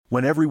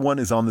When everyone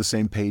is on the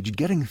same page,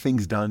 getting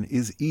things done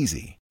is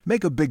easy.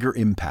 Make a bigger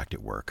impact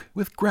at work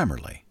with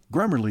Grammarly.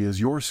 Grammarly is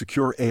your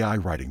secure AI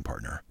writing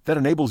partner that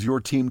enables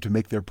your team to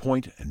make their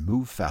point and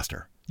move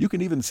faster. You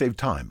can even save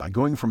time by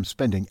going from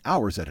spending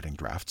hours editing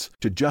drafts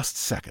to just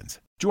seconds.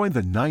 Join the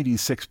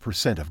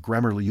 96% of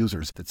Grammarly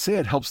users that say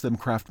it helps them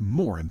craft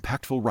more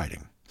impactful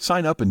writing.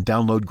 Sign up and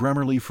download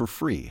Grammarly for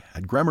free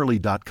at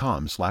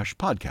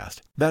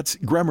grammarly.com/podcast. That's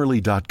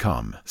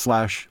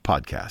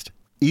grammarly.com/podcast.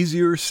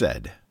 Easier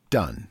said,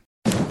 done.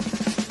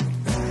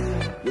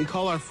 We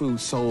call our food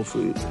soul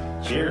food.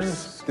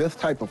 Cheers. This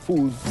type of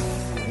food,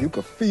 you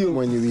can feel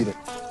when you eat it.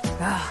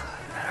 Ah,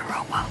 that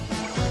aroma.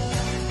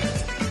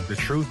 The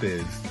truth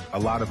is, a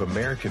lot of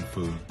American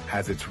food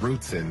has its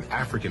roots in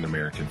African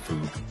American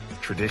food,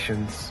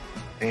 traditions,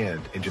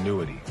 and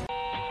ingenuity.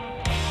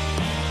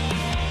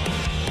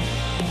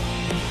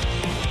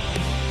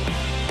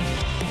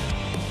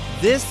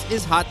 This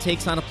is Hot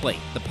Takes on a Plate,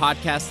 the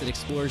podcast that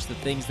explores the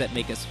things that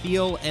make us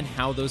feel and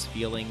how those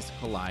feelings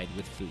collide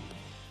with food.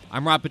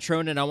 I'm Rob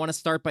Petrone, and I want to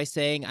start by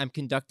saying I'm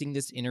conducting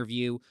this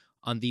interview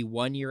on the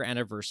 1-year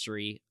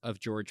anniversary of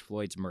George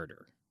Floyd's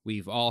murder.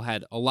 We've all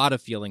had a lot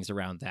of feelings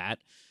around that.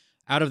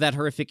 Out of that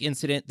horrific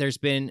incident, there's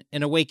been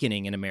an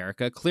awakening in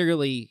America.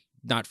 Clearly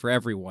not for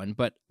everyone,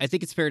 but I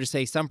think it's fair to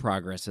say some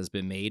progress has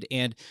been made.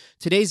 And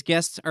today's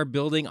guests are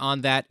building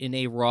on that in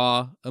a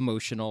raw,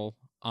 emotional,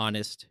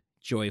 honest,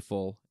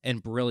 joyful,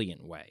 and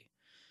brilliant way.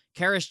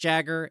 Karis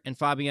Jagger and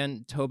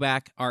Fabian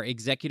Toback are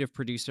executive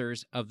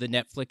producers of the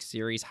Netflix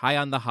series High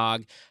on the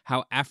Hog,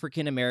 How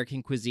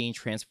African-American Cuisine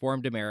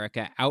Transformed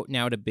America, out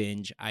now to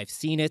binge. I've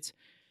seen it.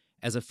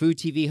 As a food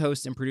TV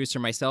host and producer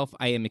myself,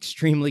 I am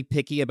extremely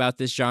picky about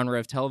this genre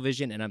of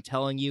television, and I'm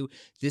telling you,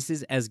 this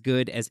is as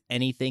good as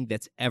anything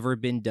that's ever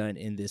been done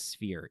in this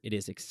sphere. It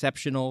is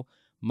exceptional,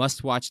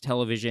 must-watch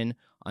television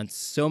on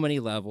so many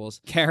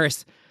levels.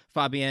 Karis,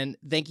 Fabian,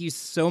 thank you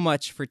so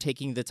much for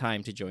taking the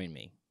time to join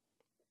me.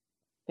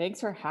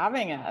 Thanks for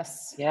having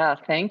us. Yeah,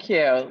 thank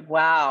you.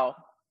 Wow.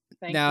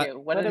 Thank you.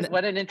 What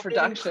an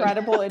introduction.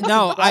 Incredible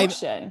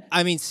introduction. No,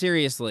 I mean,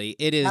 seriously,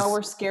 it is. Now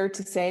we're scared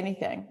to say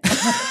anything.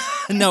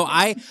 No,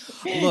 I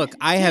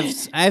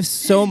have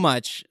so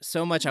much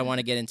I want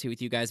to get into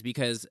with you guys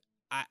because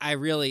I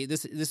really,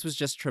 this was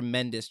just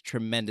tremendous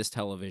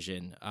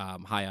television,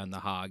 High on the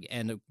Hog.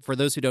 And for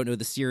those who don't know,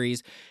 the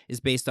series is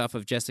based off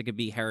of Jessica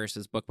B.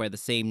 Harris's book by the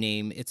same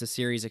name. It's a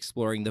series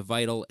exploring the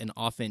vital and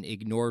often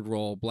ignored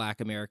role Black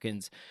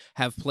Americans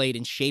have played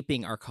in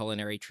shaping our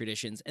culinary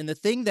traditions. And the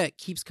thing that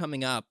keeps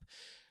coming up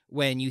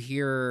when you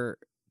hear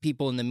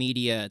people in the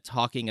media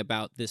talking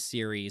about this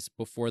series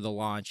before the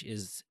launch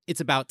is it's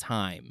about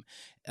time.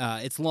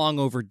 It's long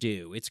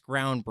overdue. It's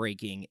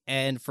groundbreaking.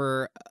 And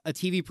for a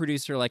TV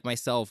producer like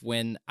myself,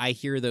 when I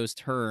hear those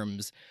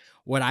terms,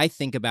 what I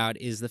think about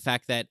is the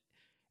fact that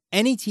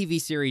any TV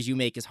series you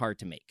make is hard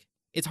to make.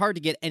 It's hard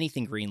to get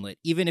anything greenlit,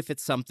 even if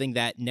it's something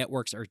that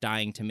networks are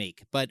dying to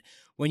make. But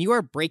when you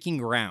are breaking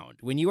ground,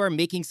 when you are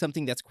making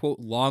something that's, quote,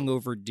 long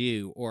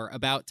overdue or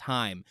about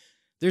time,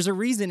 there's a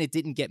reason it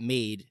didn't get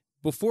made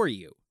before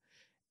you.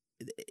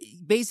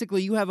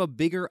 Basically, you have a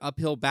bigger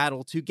uphill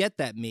battle to get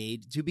that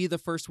made, to be the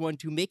first one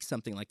to make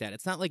something like that.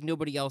 It's not like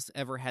nobody else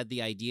ever had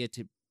the idea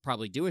to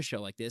probably do a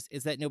show like this.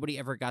 It's that nobody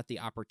ever got the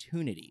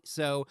opportunity.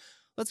 So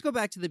let's go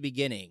back to the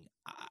beginning.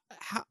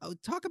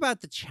 Talk about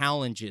the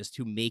challenges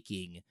to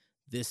making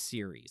this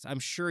series. I'm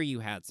sure you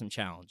had some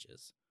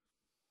challenges.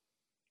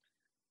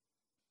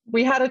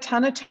 We had a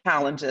ton of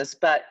challenges,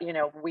 but,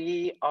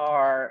 we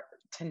are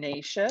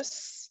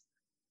tenacious.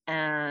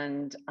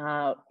 And,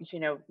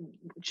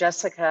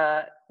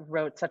 Jessica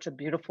wrote such a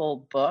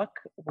beautiful book.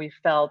 We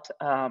felt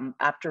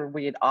after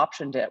we had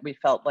optioned it, we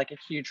felt like a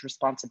huge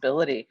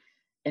responsibility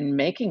in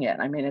making it.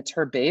 I mean, it's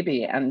her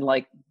baby. And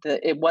one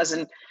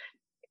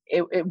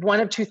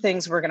of two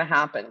things were going to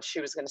happen.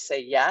 She was going to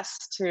say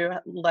yes to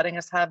letting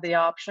us have the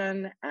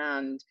option,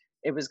 and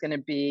it was going to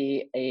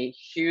be a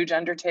huge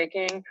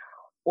undertaking,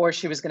 or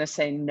she was going to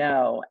say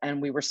no,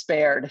 and we were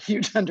spared a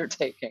huge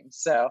undertaking.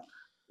 So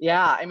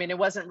yeah, I mean, it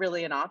wasn't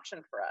really an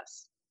option for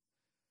us.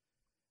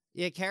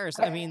 Yeah, Karis,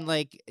 I mean,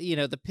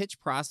 the pitch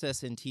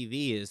process in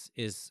TV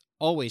is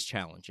always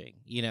challenging.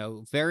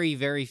 Very,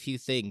 very few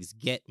things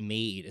get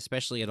made,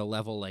 especially at a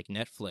level like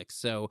Netflix.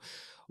 So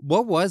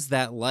what was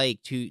that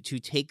like to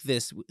take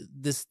this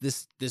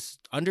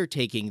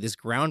undertaking, this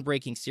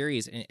groundbreaking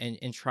series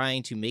and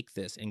trying to make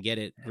this and get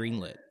it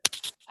greenlit?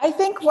 I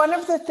think one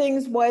of the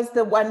things was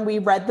that when we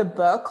read the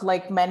book,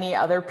 like many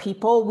other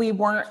people, we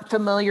weren't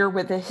familiar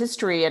with the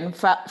history. And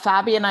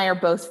Fabi and I are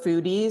both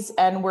foodies,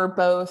 and we're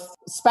both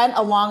spent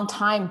a long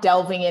time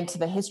delving into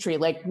the history.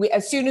 Like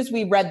as soon as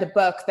we read the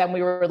book, then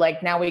we were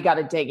like, now we got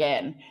to dig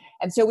in.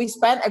 And so we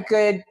spent a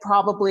good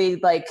probably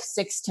like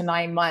 6 to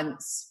 9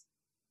 months,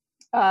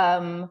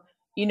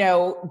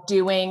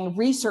 doing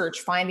research,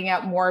 finding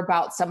out more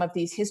about some of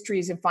these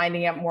histories and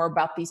finding out more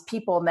about these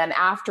people. And then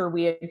after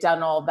we had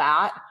done all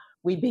that,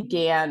 we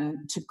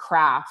began to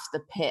craft the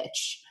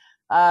pitch.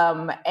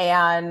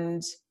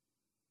 And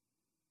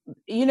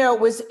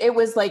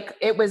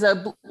it was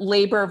a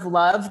labor of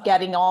love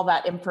getting all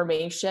that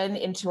information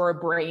into our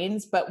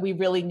brains, but we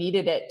really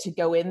needed it to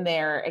go in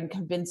there and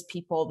convince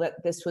people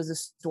that this was a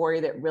story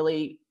that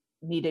really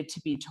needed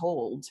to be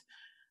told.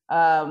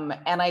 And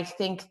I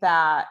think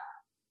that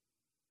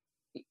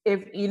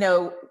if,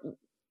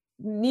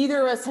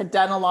 neither of us had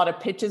done a lot of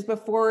pitches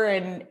before,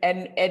 and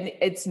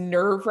it's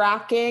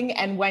nerve-wracking.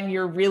 And when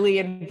you're really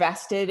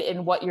invested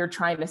in what you're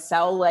trying to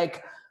sell,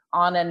 like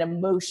on an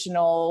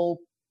emotional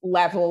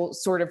level,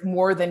 sort of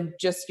more than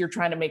just you're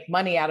trying to make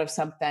money out of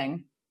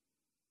something,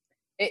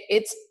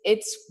 it's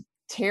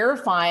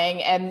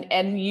terrifying,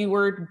 and you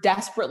were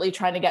desperately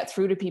trying to get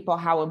through to people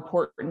how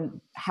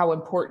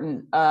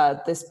important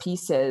this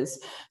piece is.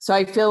 So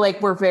I feel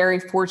like we're very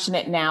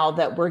fortunate now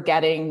that we're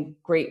getting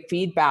great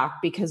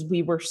feedback, because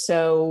we were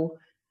so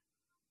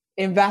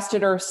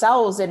invested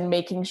ourselves in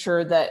making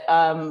sure that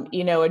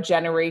a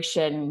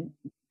generation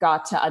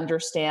got to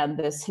understand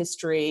this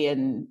history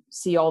and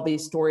see all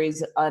these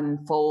stories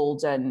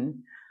unfold. And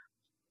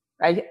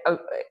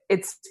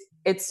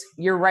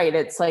you're right,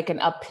 it's like an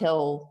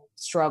uphill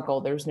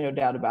struggle. There's no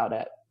doubt about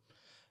it.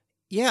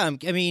 Yeah,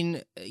 I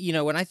mean,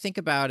 when I think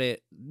about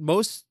it,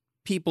 most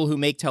people who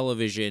make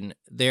television,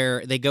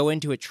 they go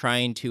into it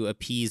trying to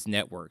appease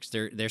networks.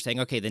 They're saying,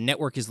 okay, the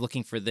network is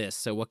looking for this,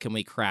 so what can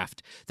we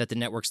craft that the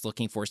network's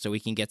looking for so we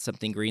can get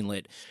something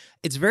greenlit?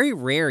 It's very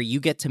rare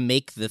you get to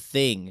make the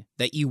thing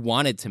that you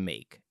wanted to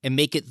make and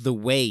make it the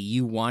way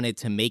you wanted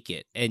to make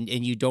it, and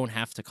you don't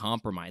have to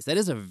compromise. That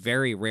is a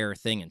very rare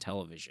thing in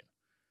television.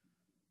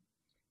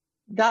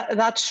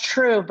 That's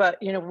true, but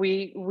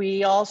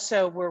we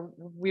also were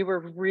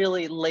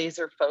really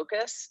laser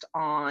focused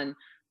on.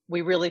 We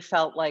really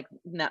felt like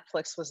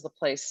Netflix was the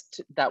place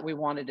that we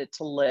wanted it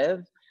to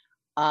live.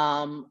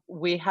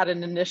 We had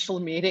an initial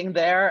meeting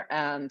there,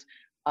 and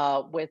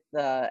with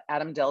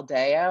Adam Del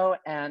Deo,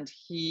 and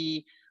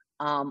he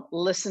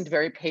listened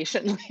very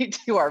patiently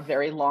to our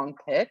very long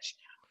pitch,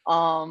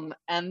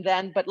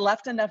 but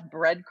left enough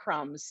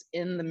breadcrumbs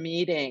in the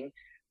meeting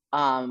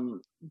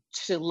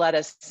to let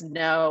us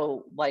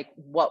know like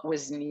what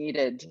was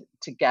needed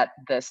to get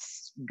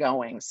this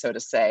going, so to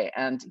say.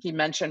 And he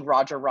mentioned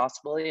Roger Ross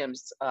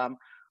Williams,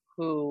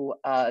 who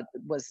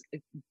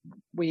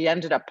we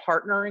ended up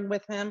partnering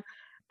with him.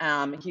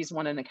 He's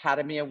won an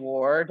Academy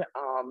Award.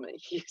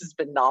 He's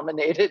been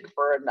nominated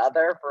for a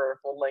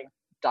full-length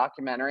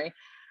documentary.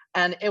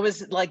 And it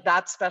was like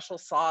that special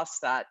sauce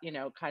that,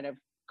 kind of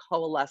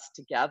coalesced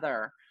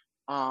together.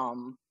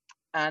 And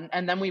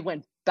then we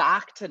went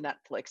back to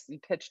Netflix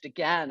and pitched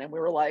again, and we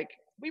were like,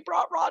 we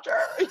brought Roger,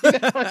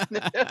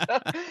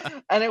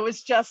 and it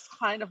was just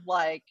kind of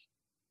like,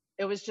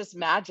 it was just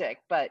magic.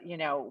 But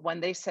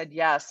when they said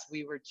yes,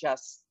 we were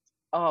just,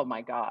 oh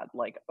my God,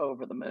 like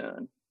over the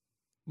moon.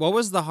 What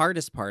was the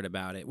hardest part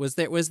about it? Was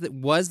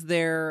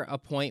there a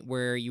point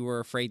where you were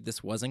afraid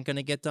this wasn't going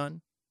to get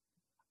done?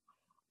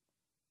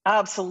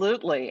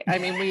 Absolutely. I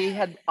mean, we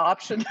had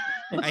options.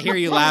 I hear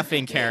you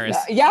laughing, Karis.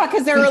 Yeah,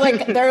 because there were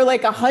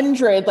like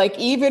 100. Like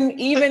even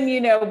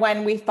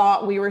when we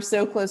thought we were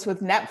so close with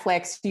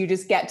Netflix, you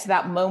just get to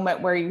that moment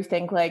where you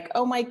think like,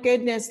 oh my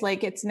goodness,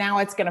 like it's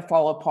going to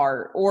fall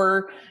apart,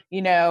 or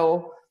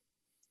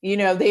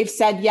they've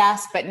said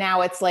yes, but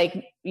now it's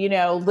like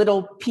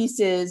little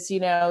pieces,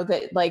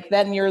 that like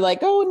then you're like,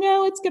 oh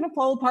no, it's going to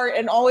fall apart.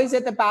 And always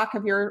at the back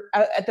of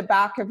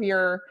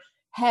your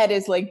head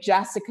is like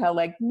Jessica,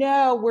 like,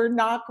 no, we're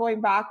not going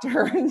back to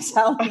her and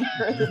telling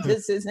her that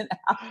this isn't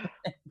happening.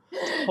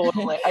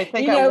 Totally. I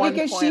think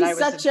because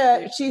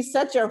she's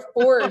such a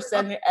force,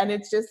 and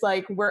it's just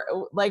like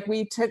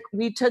we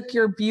took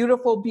your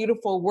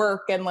beautiful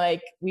work and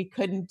like we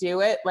couldn't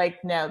do it.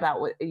 Like, no, that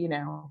was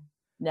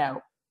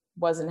no,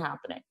 wasn't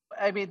happening.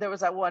 I mean, there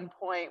was at one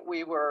point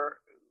we were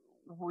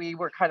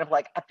kind of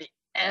like at the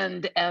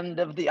end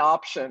of the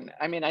option.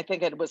 I mean, I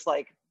think it was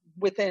like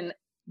within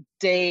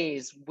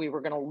days we were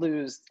going to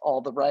lose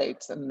all the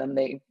rights, and then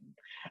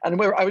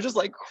I was just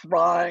like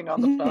crying on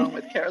the phone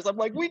with Karis. I'm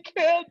like, we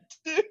can't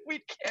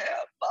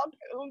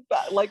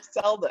like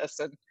sell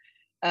this,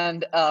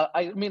 and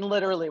I mean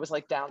literally it was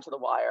like down to the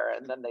wire,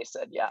 and then they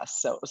said yes,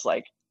 so it was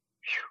like,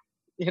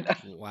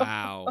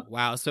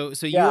 wow. So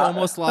you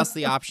almost lost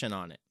the option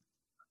on it.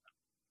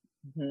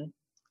 Mm-hmm.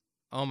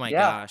 Oh my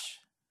gosh.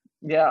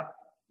 Yeah.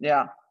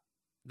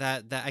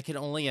 That I can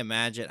only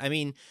imagine. I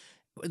mean,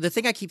 the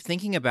thing I keep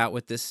thinking about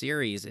with this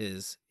series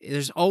is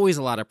there's always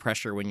a lot of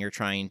pressure when you're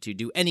trying to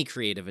do any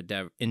creative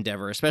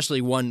endeavor, especially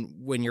one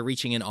when you're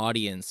reaching an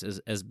audience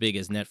as big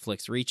as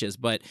Netflix reaches.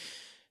 But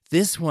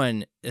this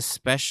one,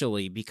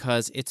 especially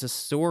because it's a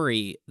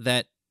story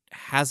that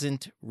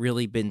hasn't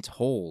really been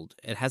told.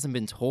 It hasn't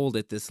been told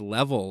at this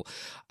level.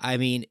 I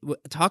mean,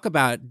 talk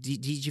about,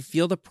 did you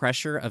feel the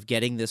pressure of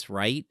getting this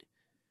right?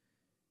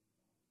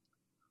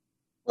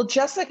 Well,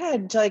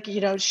 Jessica, like,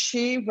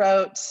 she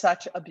wrote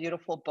such a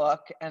beautiful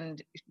book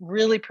and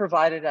really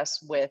provided us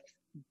with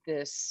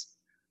this.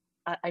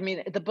 I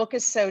mean, the book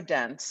is so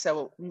dense,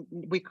 so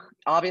we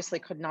obviously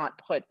could not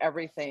put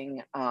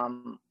everything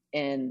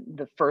in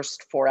the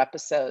first 4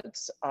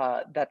 episodes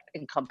that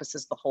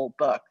encompasses the whole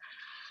book.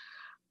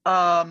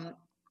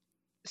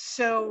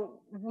 So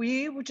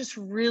we were just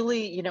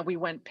really, we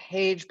went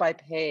page by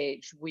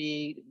page.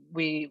 We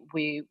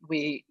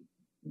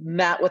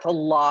met with a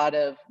lot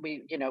of,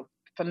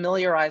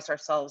 familiarized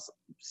ourselves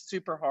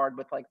super hard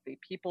with like the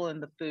people in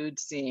the food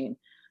scene,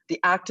 the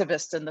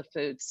activists in the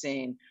food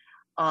scene.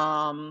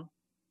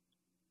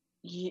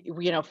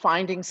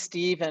 Finding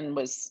Stephen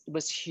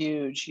was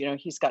huge.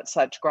 He's got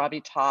such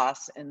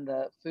gravitas in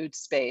the food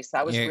space.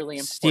 That was really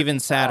important. Stephen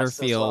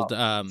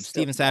Satterfield,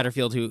 Stephen Yeah.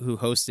 Satterfield, who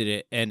hosted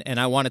it, and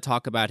I want to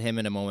talk about him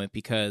in a moment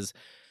because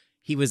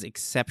he was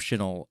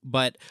exceptional.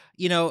 But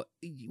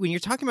when you're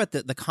talking about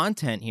the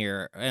content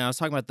here, and I was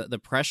talking about the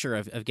pressure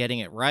of getting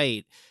it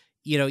right,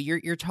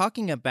 you're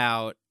talking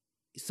about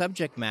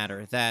subject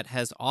matter that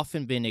has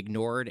often been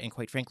ignored and,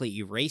 quite frankly,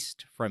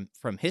 erased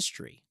from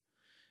history.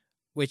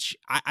 Which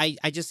I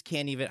just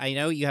can't even. I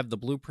know you have the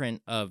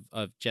blueprint of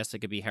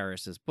Jessica B.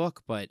 Harris's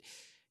book, but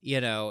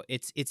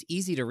it's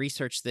easy to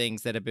research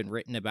things that have been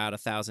written about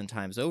 1,000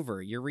 times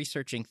over. You're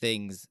researching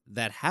things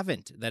that have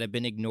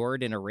been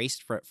ignored and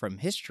erased from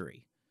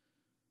history.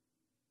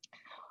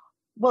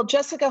 Well,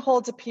 Jessica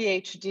holds a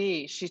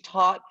PhD. She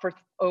taught for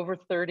over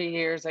 30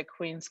 years at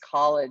Queens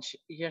College.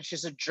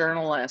 She's a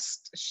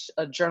journalist,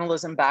 a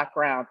journalism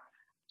background.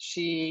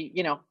 She,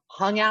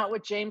 hung out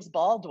with James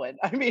Baldwin.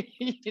 I mean,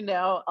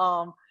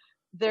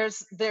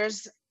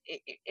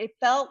 it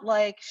felt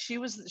like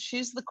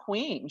she's the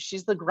queen.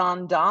 She's the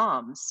grande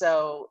dame.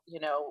 So,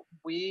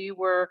 we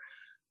were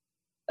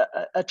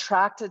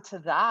attracted to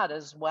that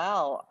as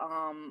well.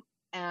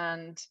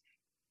 And,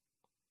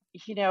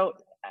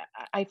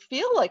 I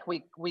feel like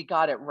we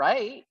got it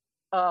right.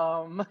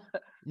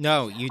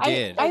 No, you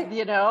did.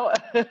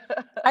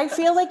 I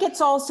feel like it's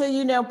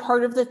also,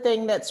 part of the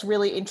thing that's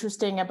really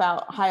interesting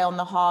about High on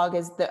the Hog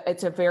is that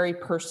it's a very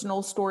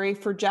personal story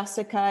for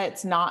Jessica.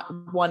 It's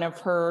not one of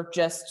her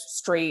just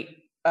straight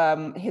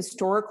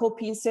historical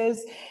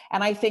pieces.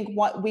 And I think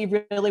what we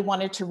really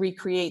wanted to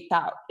recreate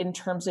that in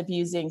terms of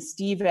using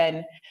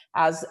Stephen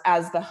as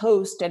the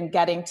host and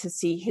getting to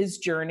see his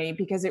journey,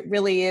 because it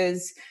really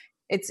is,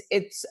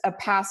 it's a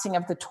passing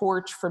of the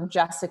torch from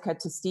Jessica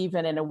to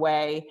Stephen in a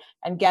way,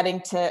 and getting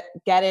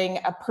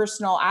a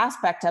personal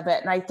aspect of it.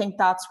 And I think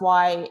that's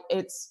why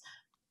it's,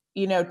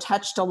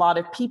 touched a lot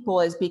of people,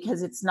 is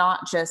because it's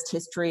not just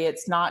history.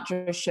 It's not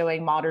just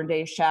showing modern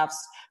day chefs.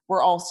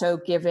 We're also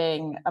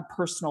giving a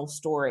personal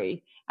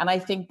story. And I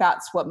think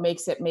that's what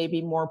makes it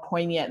maybe more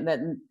poignant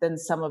than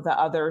some of the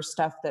other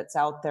stuff that's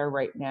out there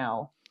right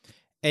now.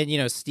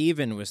 And,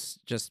 Stephen was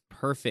just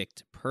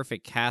perfect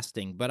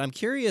casting. But I'm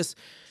curious,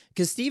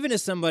 because Stephen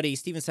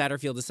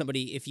Satterfield is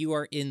somebody, if you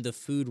are in the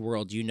food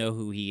world, you know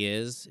who he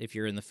is, if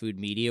you're in the food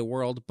media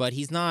world, but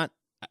he's not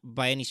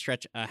by any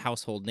stretch a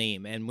household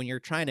name. And when you're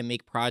trying to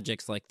make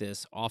projects like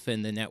this,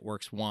 often the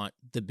networks want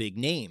the big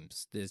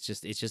names.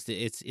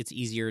 It's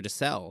easier to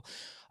sell.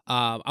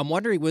 I'm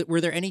wondering,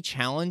 were there any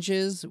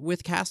challenges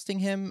with casting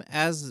him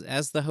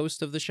as the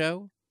host of the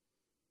show?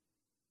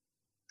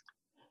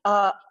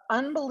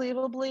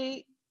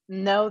 Unbelievably,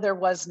 no, there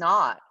was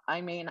not.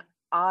 I mean,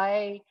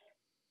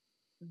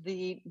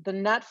 the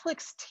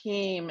Netflix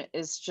team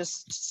is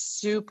just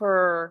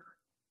super.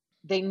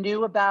 They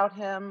knew about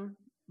him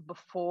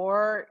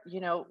before,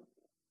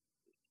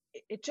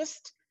 it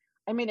just,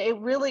 it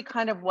really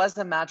kind of was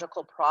a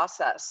magical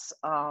process.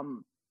 I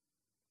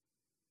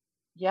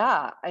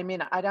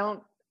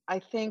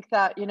think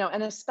that,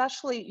 and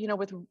especially,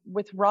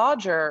 with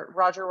Roger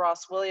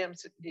Ross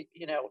Williams,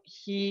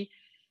 he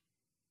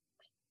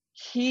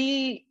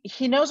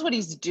knows what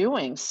he's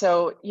doing.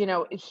 So,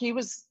 he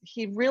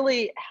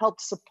really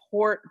helped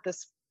support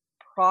this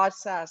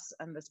process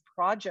and this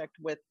project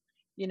with,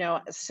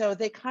 so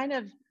they kind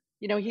of,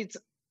 he's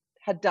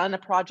had done a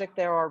project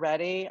there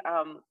already.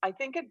 I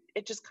think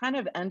it just kind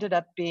of ended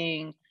up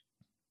being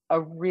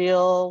a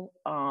real,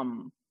 I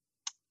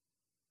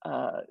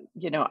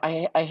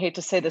hate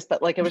to say this,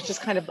 but like, it was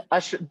just kind of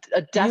a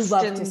destined. You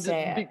love to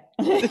say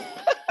it.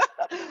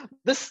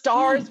 The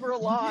stars were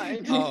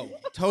aligned. Oh,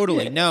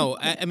 totally. No,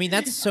 I mean,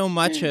 that's so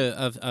much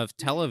of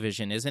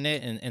television, isn't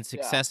it? And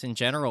success in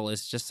general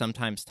is just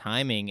sometimes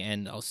timing.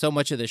 And so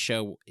much of the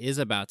show is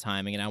about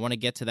timing. And I want to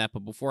get to that.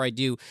 But before I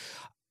do,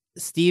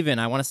 Stephen,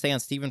 I want to stay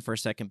on Stephen for a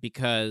second,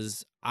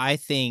 because I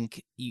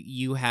think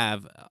you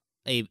have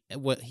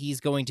he's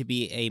going to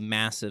be a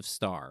massive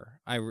star.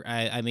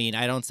 I mean,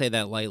 I don't say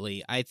that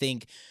lightly. I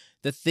think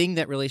the thing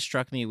that really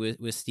struck me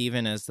with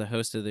Stephen as the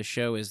host of the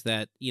show is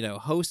that,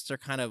 hosts are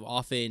kind of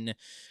often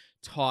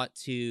taught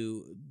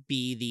to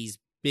be these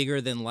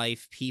bigger than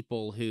life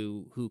people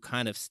who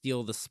kind of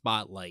steal the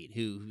spotlight,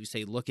 who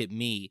say, look at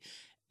me.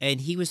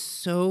 And he was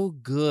so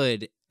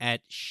good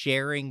at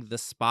sharing the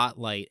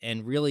spotlight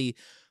and really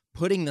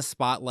putting the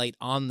spotlight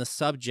on the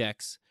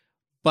subjects.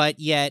 But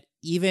yet,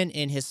 even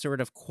in his sort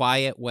of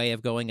quiet way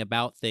of going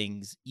about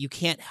things, you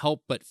can't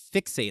help but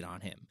fixate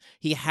on him.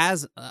 He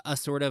has a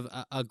sort of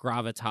a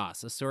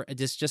gravitas,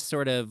 just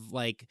sort of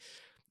like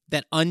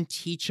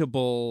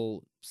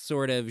unteachable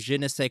sort of je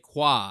ne sais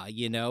quoi,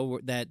 you know,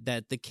 that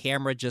the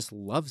camera just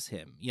loves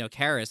him. You know,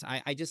 Karras,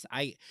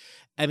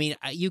 I mean,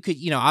 you could,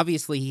 you know,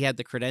 obviously he had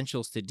the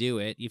credentials to do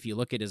it if you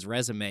look at his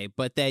resume,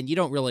 but then you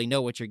don't really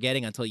know what you're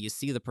getting until you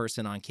see the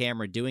person on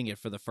camera doing it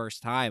for the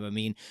first time. I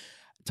mean,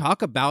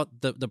 talk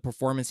about the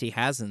performance he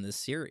has in this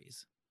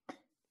series.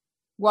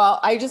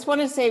 Well, I just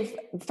want to say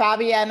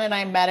Fabienne and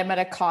I met him at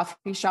a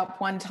coffee shop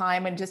one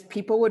time, and just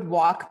people would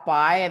walk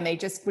by and they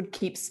just would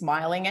keep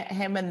smiling at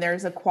him. And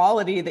there's a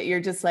quality that you're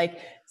just like,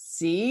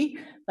 see,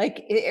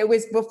 like it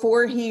was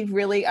before he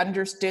really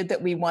understood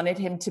that we wanted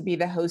him to be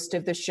the host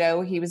of the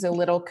show. He was a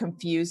little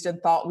confused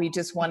and thought we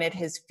just wanted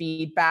his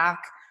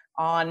feedback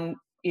on,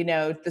 you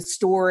know, the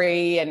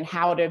story and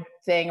how to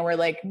thing. And we're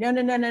like,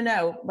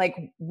 no.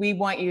 Like, we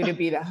want you to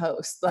be the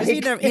host. Like,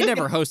 he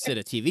never hosted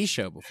a TV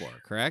show before,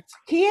 correct?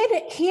 He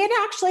had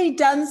actually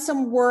done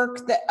some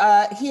work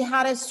that he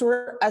had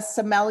a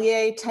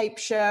sommelier type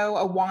show,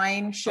 a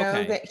wine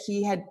show that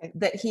he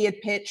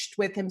had pitched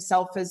with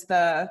himself as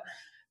the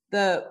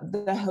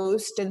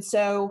host. And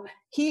so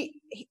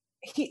he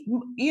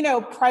you know,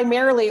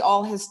 primarily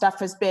all his stuff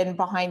has been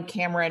behind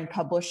camera and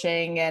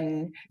publishing,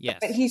 and yes.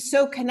 But he's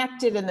so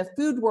connected in the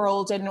food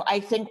world. And I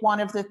think one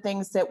of the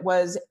things that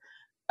was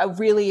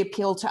really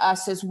appealed to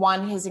us is,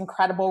 one, his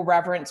incredible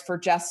reverence for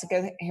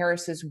Jessica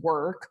Harris's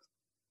work,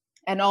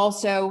 and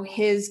also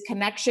his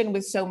connection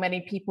with so many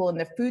people in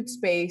the food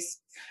space,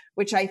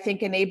 which I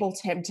think enabled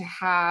him to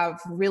have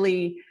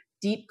really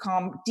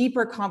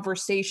deeper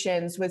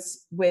conversations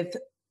with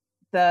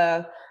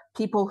the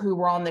people who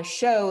were on the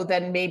show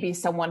than maybe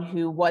someone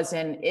who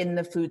wasn't in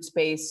this food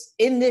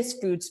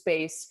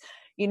space.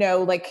 You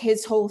know, like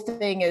his whole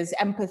thing is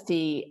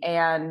empathy,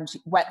 and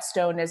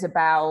Whetstone is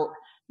about,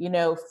 you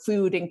know,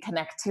 food and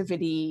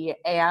connectivity.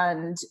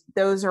 And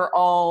those are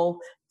all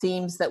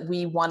themes that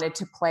we wanted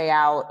to play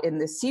out in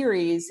the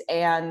series.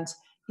 And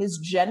his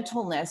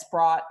gentleness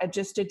brought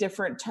just a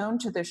different tone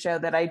to the show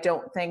that I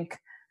don't think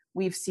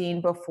we've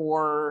seen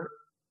before.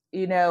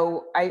 You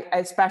know, I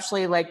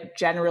especially like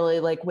generally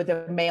like with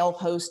a male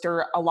host,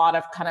 or a lot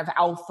of kind of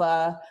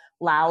alpha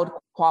loud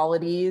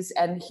qualities.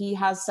 And he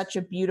has such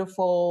a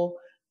beautiful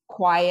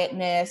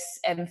quietness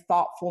and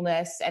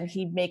thoughtfulness, and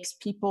he makes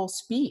people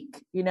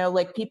speak, you know,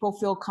 like people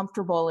feel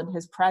comfortable in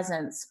his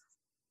presence.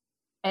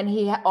 And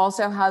he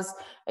also has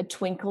a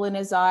twinkle in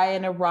his eye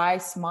and a wry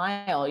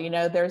smile. You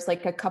know, there's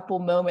like a couple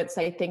moments,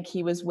 I think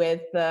he was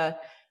with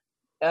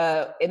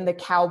in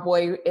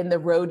the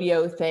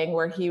rodeo thing,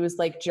 where he was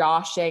like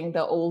joshing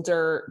the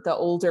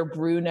older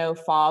Bruno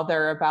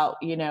father about,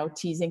 you know,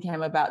 teasing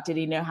him about, did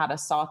he know how to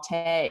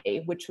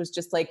saute, which was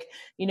just like,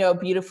 you know, a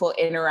beautiful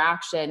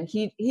interaction.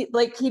 He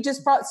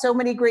just brought so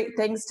many great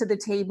things to the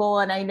table.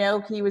 And I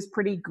know he was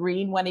pretty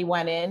green when he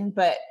went in,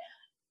 but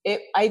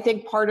I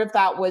think part of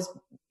that was,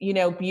 you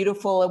know,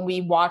 beautiful. And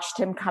we watched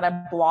him kind of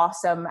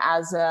blossom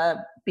as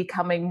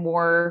becoming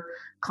more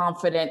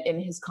confident in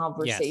his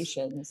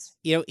conversations.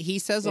 Yes. You know, he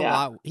says a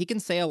lot. He can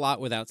say a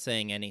lot without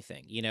saying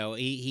anything. You know,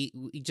 he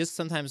just,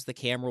 sometimes the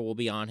camera will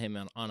be on him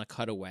on a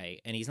cutaway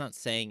and he's not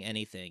saying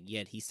anything,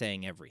 yet he's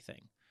saying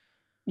everything.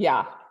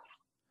 Yeah.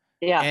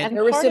 Yeah. And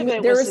there were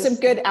some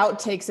good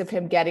outtakes of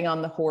him getting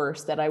on the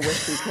horse that I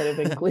wish we could have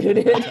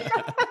included.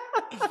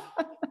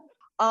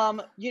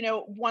 You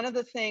know, one of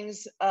the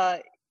things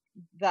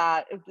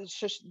that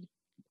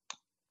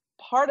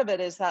part of it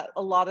is that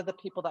a lot of the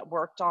people that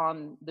worked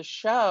on the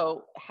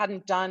show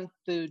hadn't done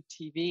food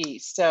TV.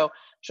 So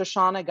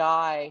Shoshana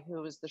Guy,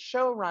 who was the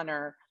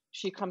showrunner,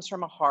 she comes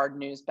from a hard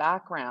news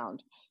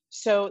background.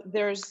 So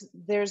there's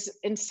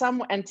in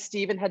some, and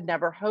Stephen had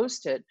never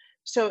hosted.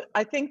 So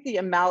I think the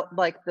amount,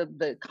 like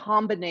the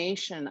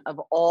combination of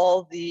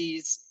all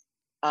these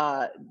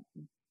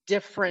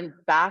different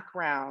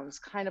backgrounds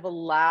kind of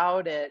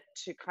allowed it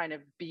to kind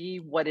of be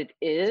what it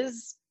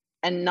is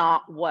and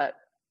not what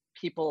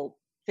people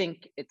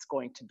think it's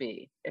going to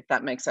be, if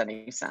that makes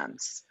any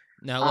sense.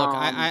 Now, look,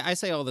 I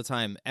say all the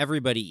time,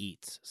 everybody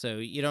eats. So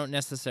you don't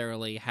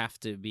necessarily have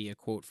to be a,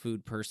 quote,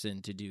 food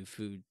person to do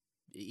food,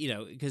 you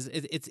know, because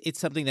it's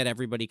something that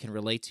everybody can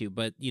relate to.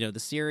 But, you know, the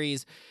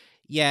series,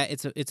 yeah,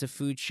 it's a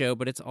food show,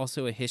 but it's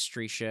also a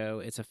history show.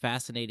 It's a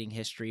fascinating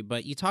history.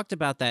 But you talked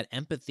about that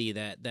empathy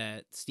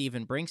that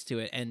Stephen brings to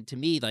it. And to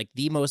me, like,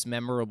 the most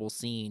memorable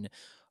scene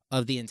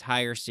of the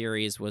entire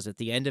series was at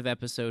the end of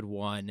episode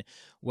 1,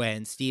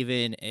 when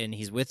Stephen, and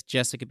he's with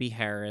Jessica B.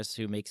 Harris,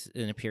 who makes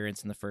an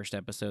appearance in the first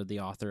episode, the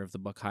author of the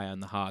book High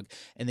on the Hog,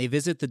 and they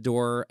visit the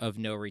Door of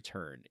No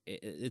Return.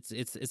 It's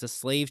a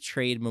slave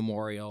trade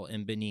memorial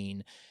in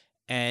Benin,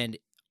 and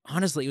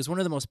honestly, it was one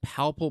of the most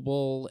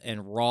palpable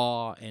and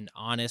raw and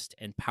honest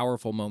and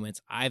powerful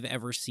moments I've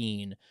ever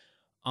seen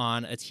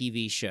on a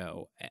TV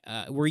show.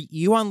 Were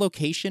you on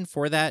location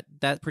for that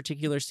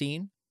particular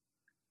scene?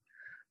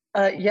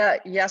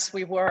 Yes,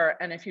 we were.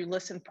 And if you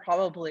listen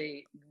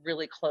probably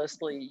really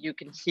closely, you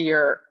can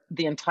hear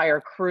the entire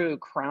crew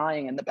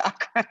crying in the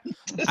background.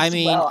 I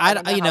mean, well. I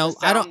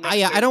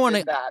don't want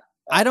to.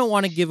 I don't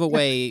want to give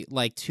away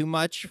like too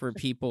much for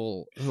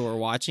people who are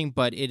watching,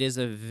 but it is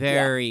a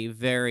very,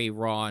 very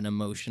raw and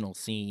emotional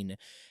scene.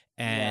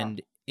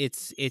 And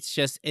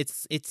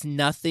it's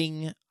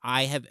nothing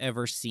I have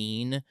ever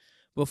seen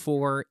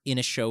before in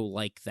a show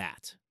like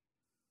that.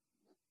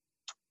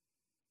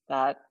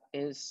 That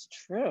is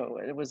true.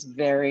 It was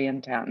very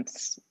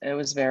intense. It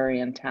was very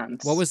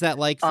intense. What was that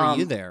like for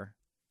you there?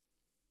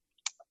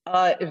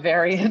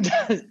 Very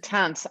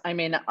intense. I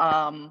mean,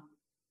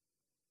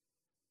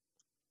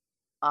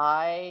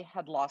 I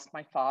had lost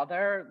my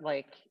father,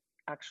 like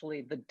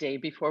actually the day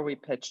before we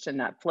pitched to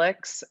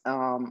Netflix.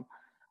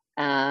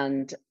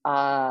 And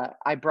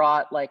I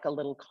brought like a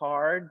little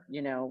card,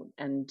 you know,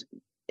 and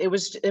it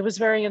was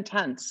very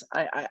intense.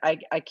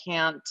 I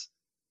can't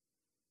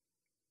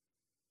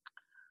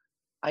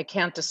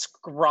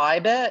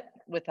describe it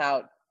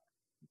without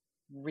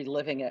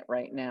reliving it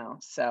right now.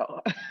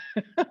 So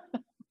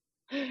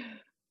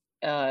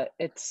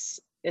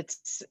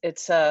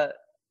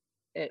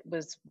it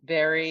was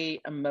very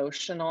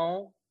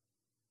emotional.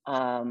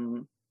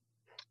 But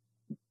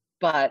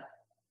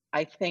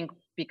I think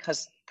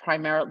because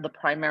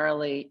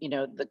primarily, you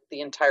know,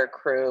 the entire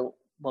crew,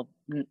 well,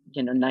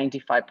 you know,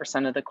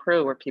 95% of the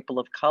crew were people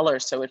of color.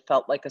 So it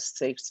felt like a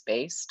safe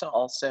space to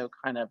also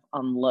kind of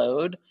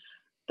unload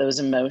those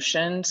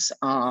emotions.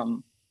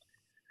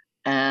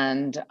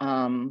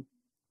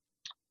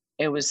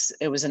 It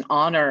was an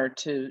honor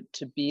to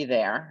be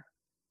there.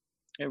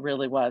 It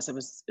really was. It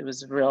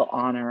was a real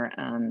honor,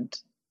 and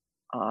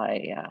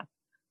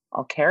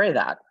I'll carry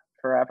that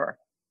forever.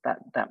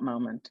 That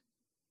moment.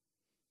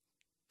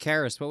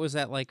 Karis, what was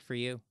that like for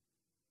you?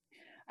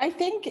 I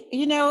think,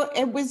 you know,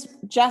 it was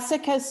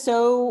Jessica's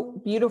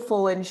so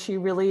beautiful, and she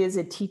really is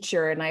a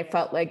teacher. And I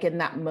felt like in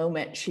that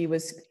moment, she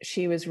was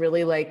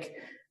really like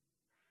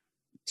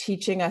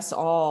teaching us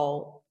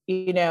all,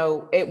 you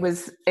know, it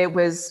was,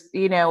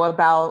 you know,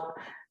 about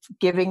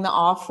giving the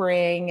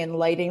offering and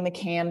lighting the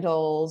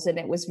candles. And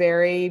it was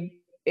very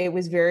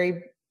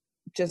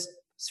just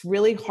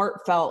really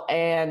heartfelt.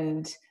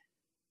 And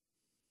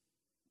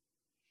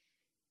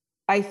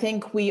I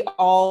think we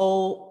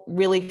all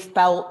really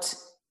felt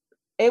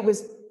it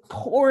was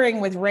pouring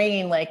with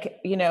rain, like,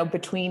 you know,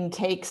 between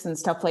takes and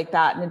stuff like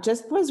that. And it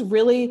just was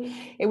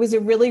really, it was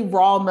a really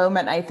raw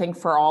moment, I think,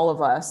 for all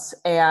of us.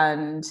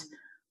 And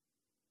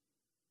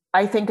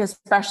I think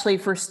especially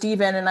for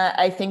Steven, and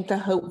I think the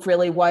hope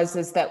really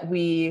is that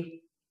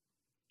we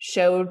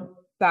showed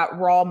that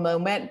raw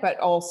moment, but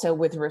also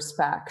with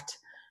respect.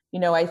 You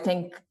know, I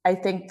think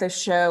the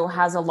show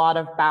has a lot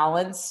of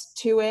balance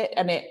to it,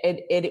 and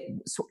it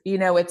you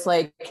know, it's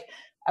like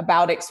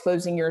about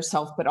exposing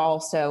yourself, but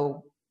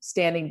also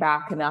standing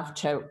back enough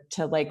to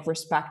like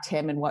respect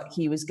him and what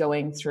he was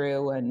going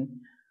through. And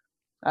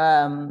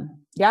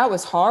yeah, it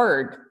was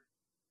hard.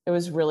 It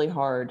was really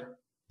hard.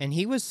 And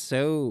he was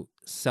so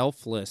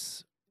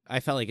selfless.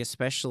 I felt like,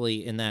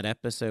 especially in that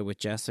episode with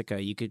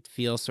Jessica, you could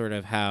feel sort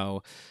of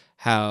how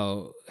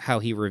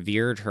he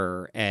revered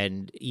her,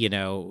 and, you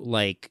know,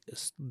 like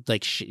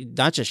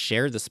not just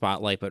shared the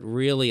spotlight, but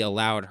really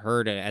allowed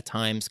her to at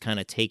times kind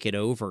of take it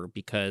over,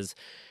 because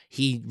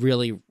he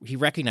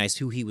recognized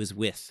who he was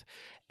with.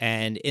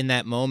 And in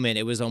that moment,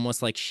 it was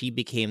almost like she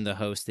became the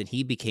host and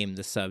he became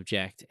the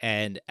subject.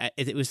 And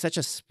it was such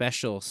a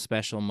special,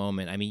 special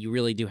moment. I mean, you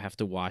really do have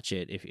to watch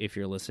it if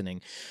you're listening.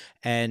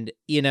 And,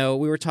 you know,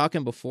 we were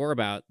talking before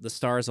about the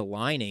stars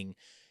aligning.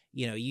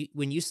 You know,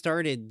 when you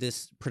started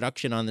this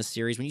production on this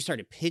series, when you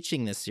started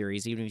pitching this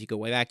series, even if you go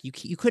way back,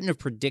 you couldn't have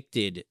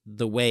predicted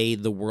the way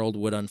the world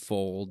would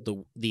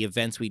unfold, the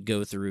events we'd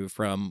go through.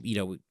 From, you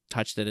know, we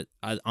touched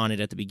on it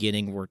at the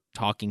beginning. We're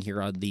talking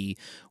here on the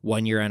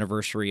 1-year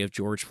anniversary of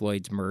George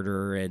Floyd's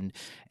murder,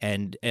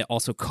 and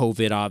also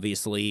COVID,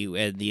 obviously,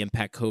 and the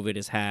impact COVID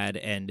has had,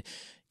 and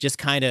just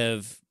kind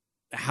of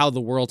how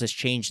the world has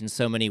changed in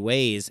so many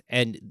ways.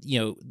 And, you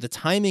know, the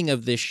timing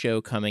of this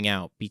show coming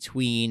out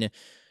between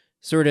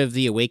sort of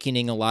the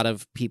awakening a lot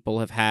of people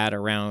have had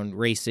around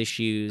race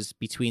issues,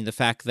 between the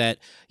fact that,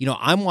 you know,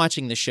 I'm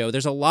watching the show,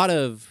 there's a lot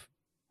of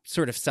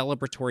sort of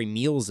celebratory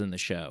meals in the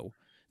show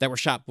that were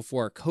shot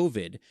before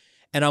COVID.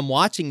 And I'm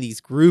watching these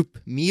group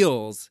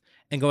meals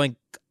and going,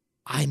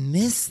 I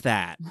miss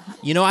that.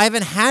 You know, I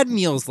haven't had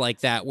meals like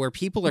that where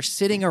people are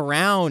sitting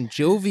around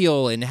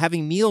jovial and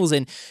having meals.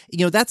 And,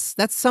 you know, that's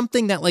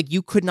something that, like,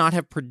 you could not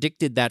have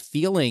predicted that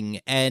feeling.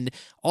 And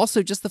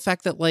also just the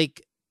fact that,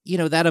 like, you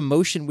know, that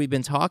emotion we've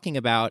been talking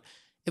about,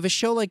 if a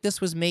show like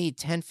this was made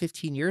 10,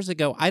 15 years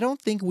ago, I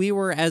don't think we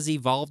were as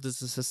evolved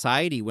as a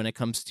society when it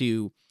comes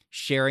to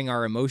sharing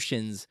our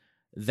emotions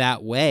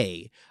that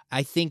way.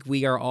 I think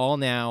we are all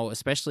now,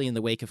 especially in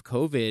the wake of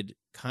COVID,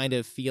 kind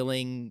of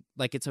feeling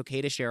like it's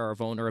okay to share our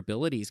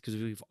vulnerabilities, because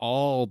we've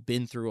all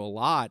been through a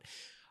lot.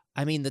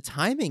 I mean, the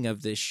timing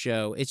of this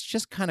show, it's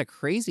just kind of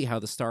crazy how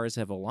the stars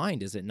have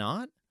aligned, is it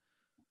not?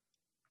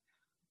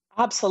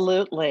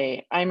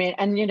 Absolutely. I mean,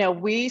 and, you know,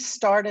 we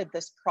started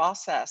this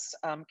process.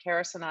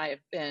 Karis and I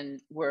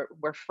we're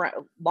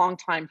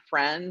longtime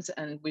friends,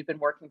 and we've been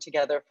working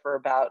together for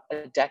about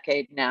a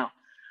decade now.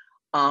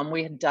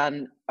 We had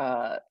done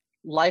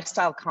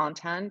lifestyle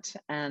content,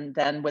 and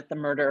then with the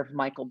murder of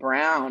Michael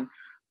Brown,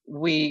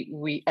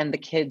 we and the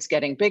kids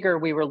getting bigger,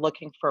 we were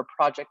looking for a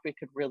project we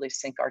could really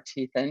sink our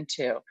teeth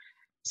into.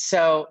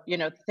 So,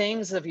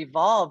 things have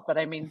evolved, but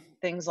I mean,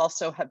 things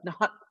also have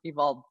not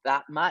evolved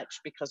that much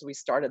because we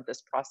started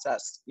this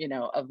process,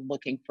 of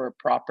looking for a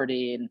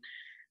property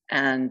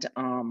and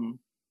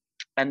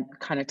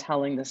kind of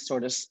telling this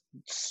sort of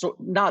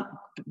not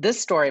this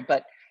story,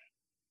 but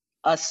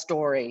a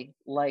story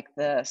like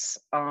this.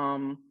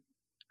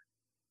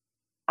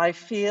 I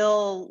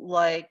feel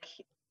like,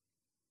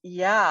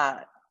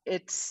 yeah,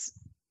 it's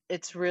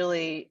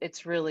really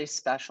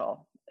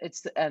special.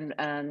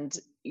 And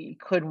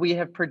could we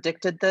have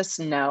predicted this?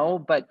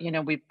 No, but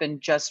we've been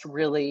just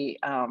really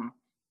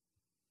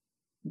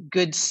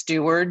good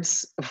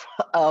stewards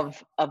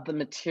of the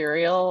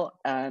material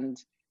and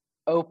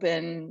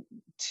open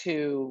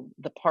to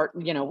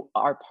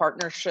our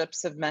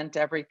partnerships have meant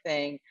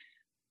everything.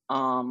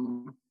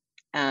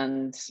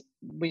 And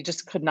we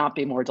just could not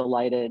be more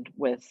delighted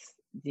with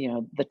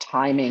the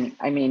timing.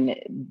 I mean,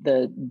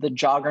 the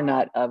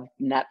juggernaut of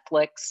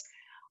Netflix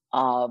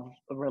of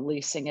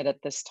releasing it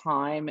at this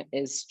time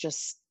is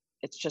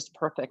it's just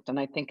perfect. And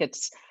I think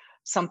it's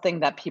something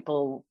that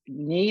people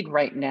need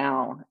right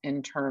now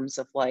in terms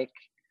of like,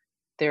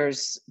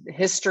 there's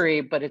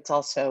history, but it's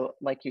also,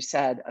 like you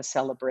said, a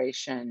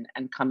celebration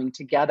and coming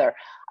together.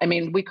 I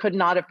mean, we could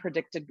not have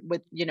predicted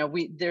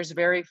there's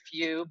very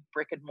few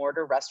brick and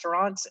mortar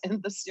restaurants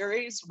in the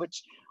series,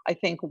 which I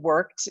think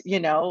worked,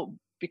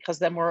 because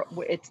then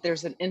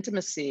there's an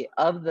intimacy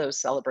of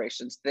those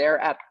celebrations. They're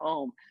at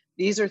home.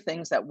 These are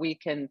things that we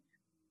can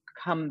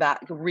come back,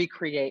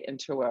 recreate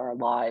into our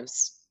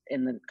lives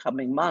in the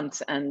coming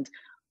months. And,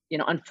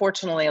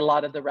 unfortunately, a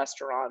lot of the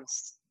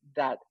restaurants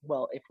that,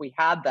 well, if we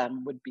had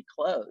them, would be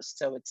closed.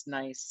 So it's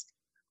nice.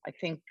 I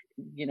think,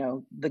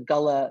 the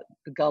Gullah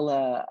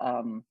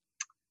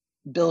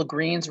Bill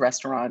Green's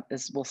restaurant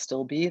will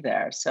still be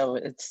there. So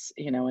it's,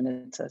 and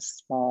it's a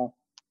small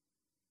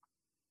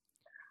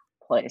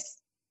place.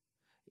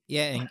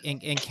 Yeah,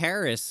 and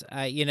Karis,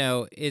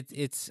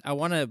 it's. I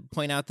want to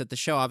point out that the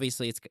show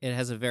obviously it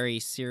has a very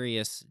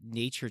serious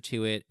nature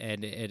to it,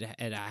 and it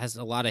has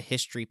a lot of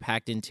history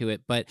packed into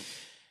it. But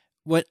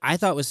what I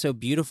thought was so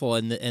beautiful,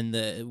 and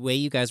the way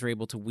you guys were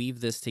able to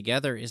weave this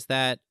together, is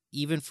that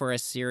even for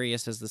as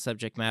serious as the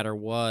subject matter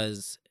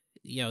was,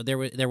 there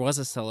was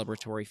a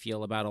celebratory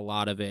feel about a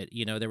lot of it.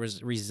 There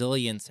was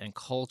resilience and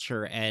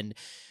culture, and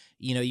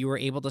you were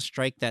able to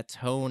strike that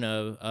tone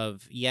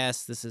of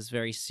yes, this is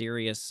very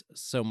serious,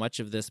 so much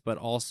of this, but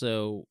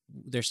also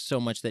there's so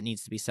much that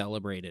needs to be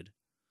celebrated.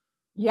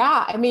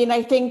 Yeah, I mean,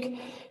 I think,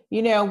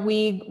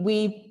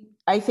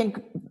 I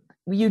think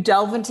you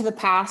delve into the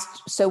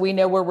past so we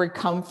know where we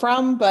come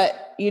from,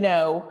 but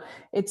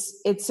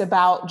it's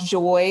about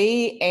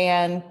joy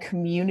and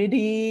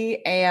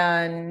community,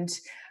 and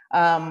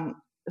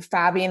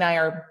Fabi and I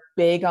are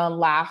big on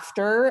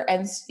laughter,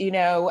 and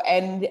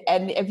and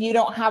if you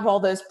don't have all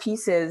those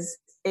pieces,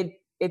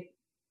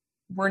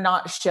 we're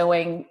not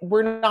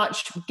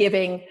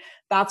giving.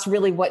 That's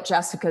really what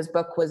Jessica's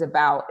book was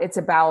about. It's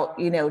about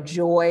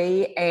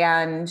joy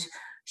and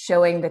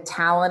showing the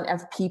talent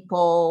of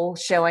people,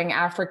 showing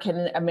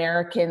African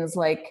Americans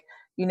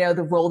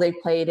the role they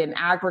played in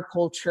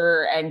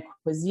agriculture and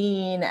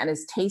cuisine and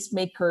as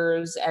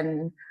tastemakers,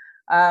 and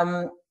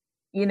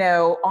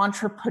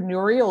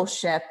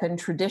entrepreneurship and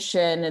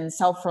tradition and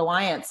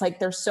self-reliance.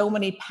 There's so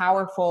many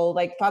powerful,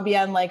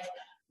 Fabienne,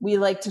 we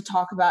like to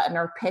talk about in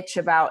our pitch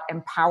about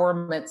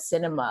empowerment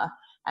cinema.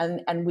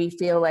 And we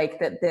feel like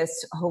that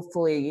this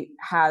hopefully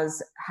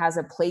has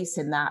a place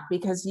in that,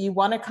 because you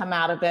want to come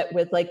out of it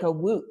with a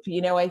whoop.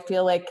 I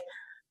feel like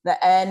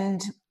the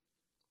end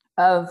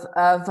of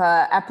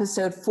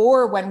episode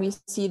 4, when we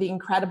see the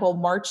incredible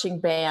marching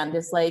band,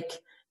 is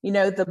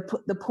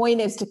the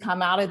point is to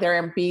come out of there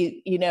and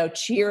be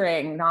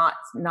cheering, not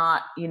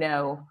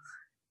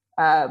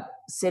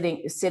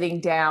sitting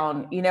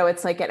down.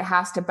 It's it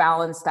has to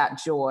balance that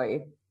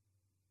joy.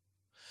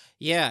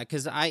 Yeah,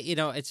 because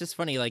it's just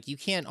funny. You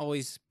can't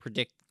always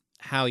predict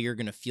how you're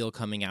going to feel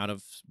coming out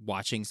of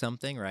watching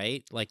something,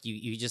 right?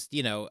 You just,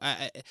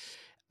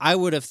 I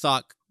would have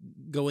thought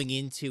going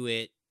into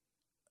it,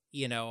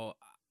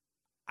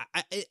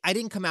 I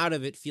didn't come out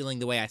of it feeling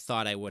the way I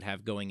thought I would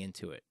have going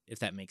into it, if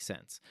that makes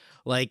sense.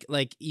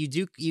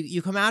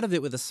 You come out of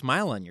it with a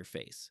smile on your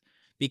face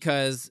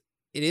because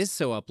it is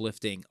so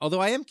uplifting.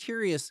 Although I am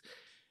curious,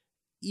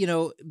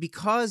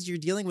 because you're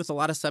dealing with a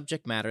lot of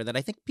subject matter that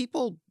I think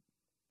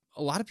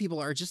a lot of people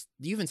are just,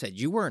 you even said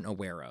you weren't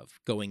aware of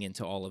going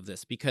into all of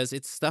this, because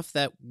it's stuff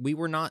that we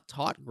were not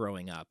taught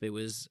growing up. It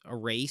was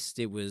erased,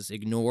 it was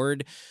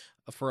ignored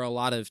for a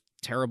lot of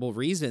terrible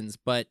reasons.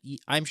 But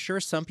I'm sure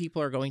some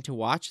people are going to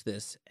watch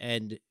this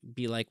and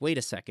be like, wait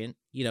a second,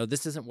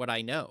 this isn't what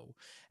I know.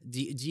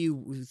 Do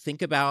you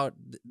think about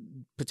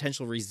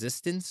potential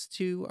resistance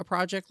to a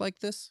project like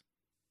this?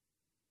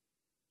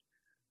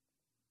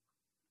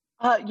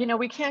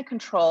 We can't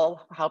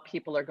control how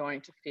people are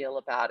going to feel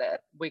about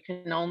it. We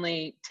can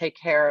only take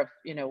care of,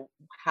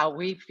 how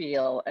we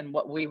feel and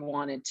what we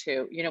wanted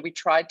to. We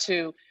tried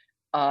to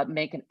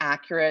make an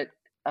accurate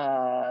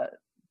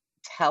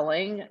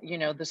telling,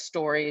 the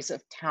stories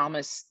of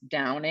Thomas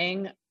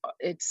Downing.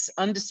 It's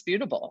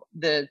undisputable.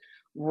 The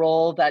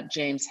role that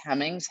James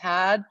Hemings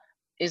had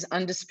is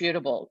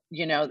undisputable.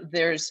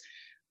 There's,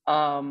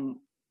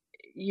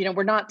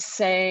 we're not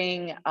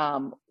saying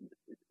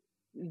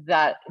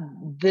that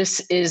this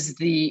is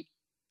the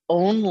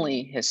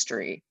only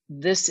history.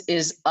 This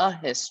is a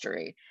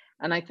history.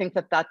 And I think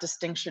that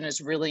distinction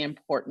is really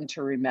important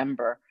to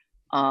remember,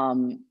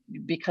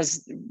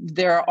 because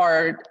there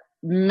are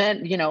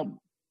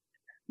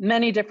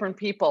many different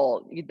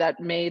people that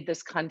made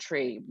this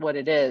country what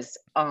it is.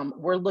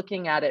 We're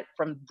looking at it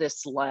from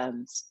this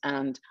lens,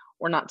 and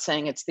we're not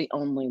saying it's the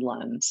only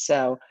lens.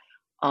 So,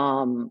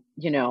 I'm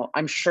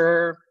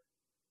sure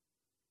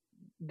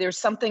there's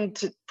something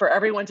for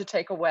everyone to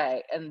take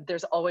away, and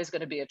there's always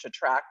going to be a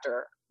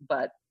detractor,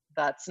 but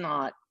that's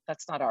not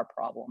our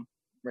problem,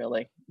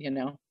 really.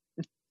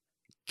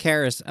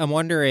 Karis, I'm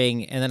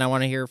wondering, and then I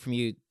want to hear from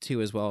you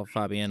too as well,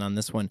 Fabienne, on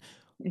this one.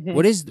 Mm-hmm.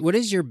 What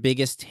is your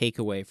biggest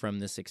takeaway from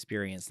this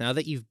experience? Now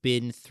that you've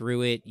been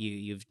through it,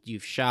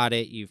 you've shot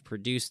it, you've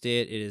produced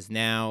it, it is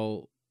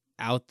now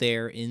out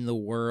there in the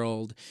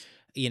world.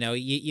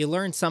 You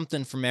learn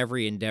something from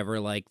every endeavor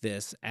like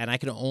this, and I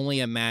can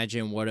only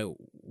imagine what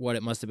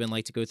it must have been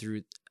like to go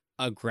through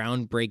a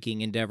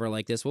groundbreaking endeavor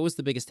like this. What was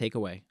the biggest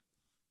takeaway?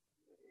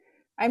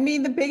 I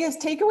mean, the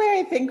biggest takeaway,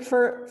 I think,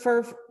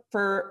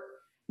 for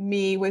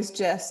me was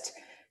just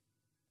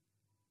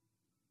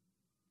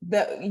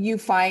that you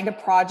find a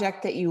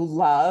project that you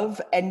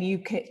love, and you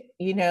can,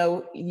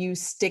 you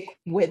stick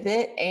with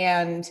it,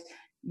 and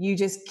you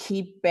just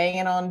keep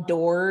banging on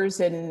doors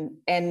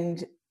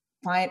and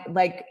find,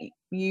 like,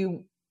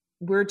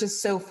 we're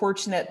just so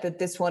fortunate that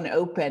this one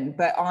opened.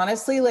 But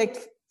honestly, like,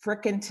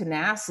 frickin'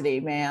 tenacity,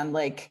 man.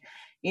 Like,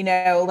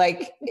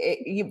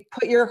 you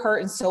put your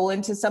heart and soul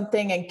into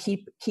something and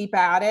keep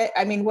at it.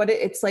 I mean,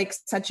 it's like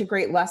such a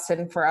great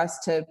lesson for us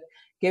to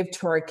give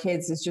to our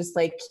kids, is just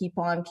like, keep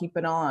on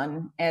keeping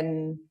on,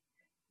 and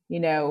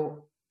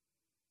your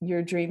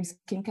dreams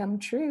can come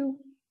true.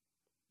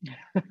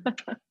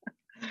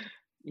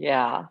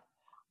 Yeah.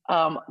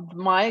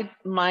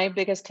 My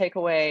biggest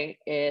takeaway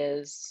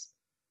is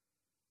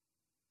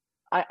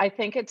I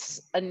think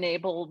it's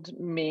enabled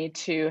me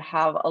to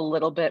have a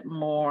little bit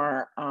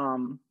more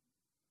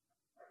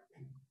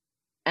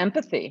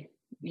empathy,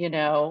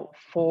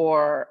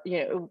 for,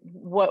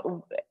 what,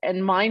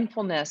 and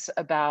mindfulness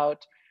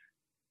about,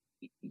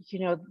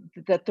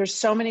 that there's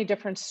so many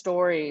different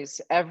stories.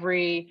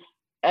 Every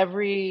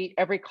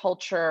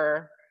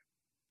culture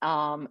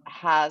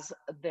has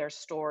their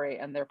story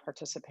and their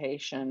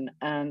participation.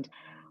 And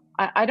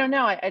I don't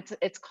know,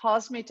 it's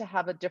caused me to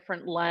have a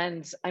different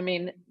lens. I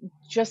mean,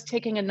 just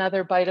taking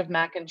another bite of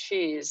mac and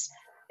cheese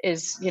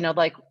is,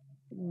 like,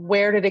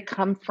 where did it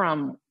come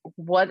from?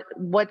 What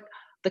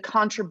the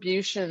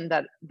contribution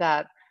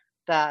that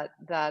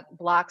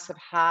Blacks have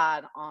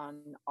had on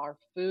our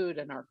food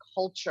and our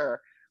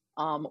culture.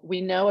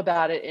 We know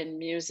about it in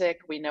music,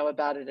 we know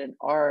about it in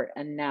art,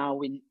 and now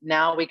we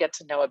get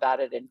to know about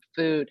it in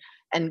food.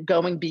 And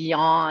going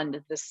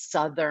beyond the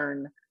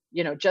Southern,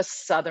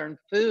 just Southern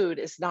food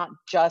is not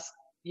just,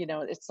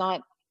 it's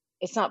not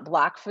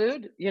Black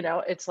food,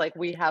 it's like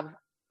we've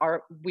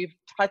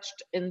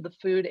touched in the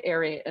food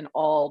area in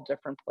all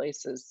different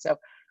places. So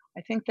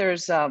I think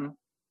there's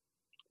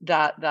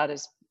that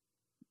is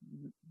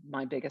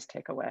my biggest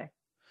takeaway,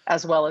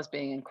 as well as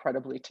being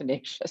incredibly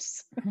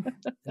tenacious.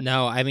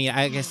 No, I mean,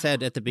 like I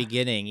said at the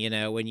beginning,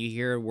 when you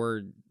hear a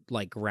word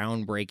like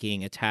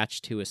groundbreaking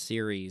attached to a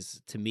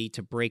series, to me,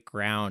 to break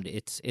ground,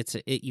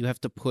 you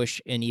have to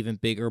push an even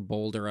bigger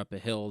boulder up a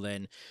hill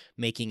than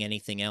making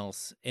anything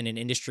else in an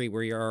industry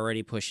where you're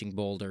already pushing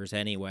boulders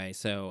anyway.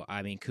 So,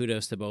 I mean,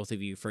 kudos to both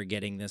of you for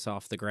getting this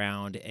off the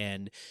ground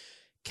and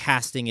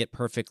casting it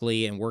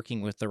perfectly and working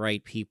with the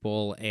right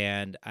people.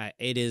 And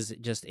it is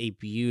just a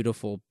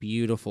beautiful,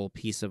 beautiful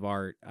piece of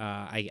art.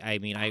 I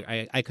mean,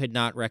 I could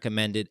not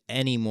recommend it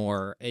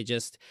anymore.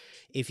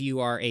 If you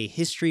are a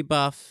history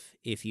buff,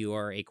 if you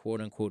are a quote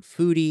unquote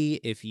foodie,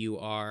 if you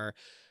are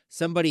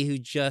somebody who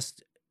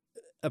just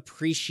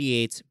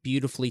appreciates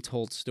beautifully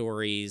told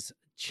stories,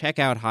 check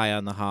out High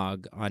on the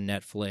Hog on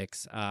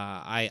Netflix.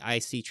 I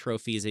see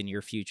trophies in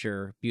your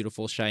future,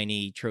 beautiful,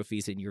 shiny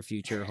trophies in your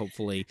future,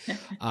 hopefully.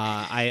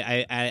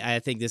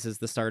 I think this is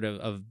the start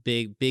of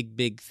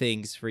big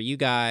things for you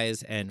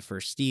guys and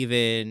for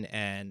Steven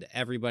and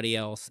everybody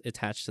else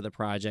attached to the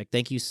project.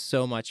 Thank you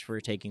so much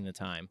for taking the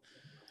time.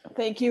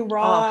 Thank you,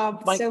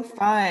 Rob. So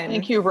fun.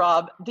 Thank you,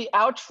 Rob. The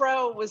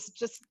outro was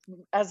just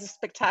as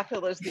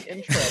spectacular as the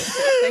intro.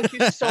 So thank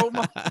you so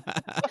much.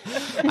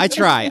 I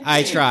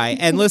try.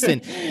 And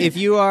listen, if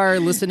you are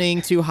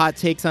listening to Hot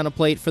Takes on a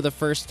Plate for the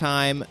first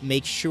time,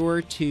 make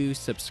sure to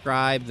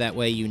subscribe. That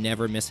way you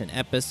never miss an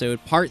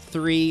episode. Part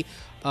 3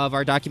 of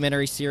our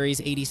documentary series,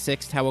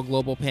 86, How a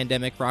Global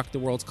Pandemic Rocked the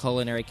World's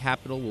Culinary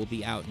Capital, will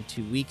be out in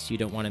 2 weeks. You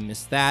don't want to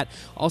miss that.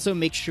 Also,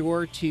 make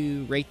sure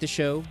to rate the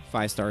show,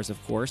 5 stars,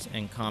 of course,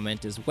 and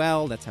comment as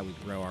well. That's how we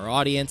grow our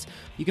audience.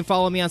 You can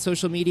follow me on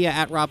social media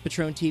at Rob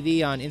Petrone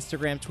TV on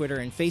Instagram, Twitter,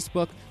 and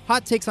Facebook.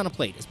 Hot Takes on a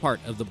Plate is part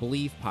of the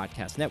Believe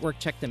Podcast Network.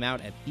 Check them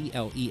out at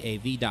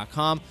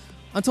BLEAV.com.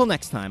 Until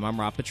next time, I'm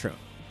Rob Petrone.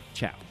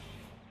 Ciao.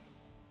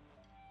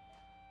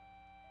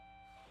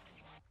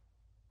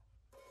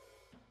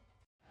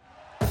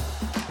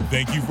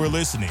 Thank you for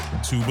listening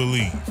to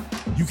Believe.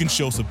 You can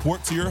show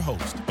support to your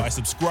host by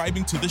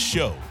subscribing to the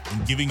show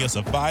and giving us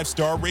a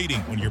 5-star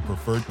rating on your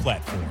preferred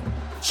platform.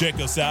 Check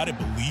us out at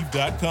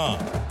Believe.com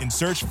and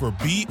search for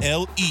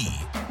BLEAV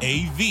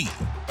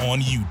on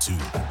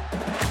YouTube.